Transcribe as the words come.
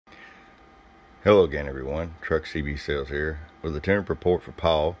Hello again, everyone. Truck CB Sales here with a tune-up report for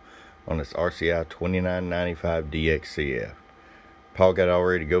Paul on this RCI-2995DX CF. Paul, got it all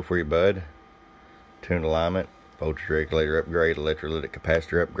ready to go for you, bud. Tune alignment, voltage regulator upgrade, electrolytic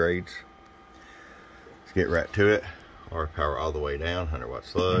capacitor upgrades. Let's get right to it. RF power all the way down, 100 watt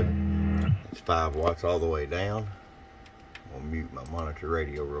slug. It's 5 watts all the way down. I'm gonna mute my monitor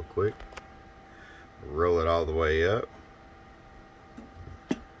radio real quick. Roll it all the way up.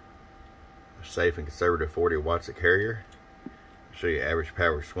 Safe and conservative 40 watts of carrier. Show you average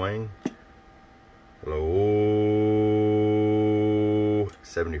power swing. Hello,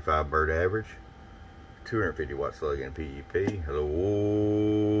 75 bird average. 250 watt slug in PEP. Hello,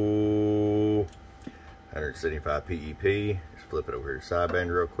 175 PEP. Just flip it over here to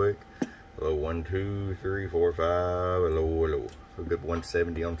sideband real quick. Hello, 1, 2, 3, 4, 5. Hello. So good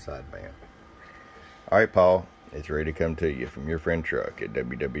 170 on sideband. All right, Paul. It's ready to come to you from your friend Truck at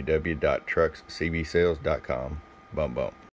www.truckscbsales.com. Bump.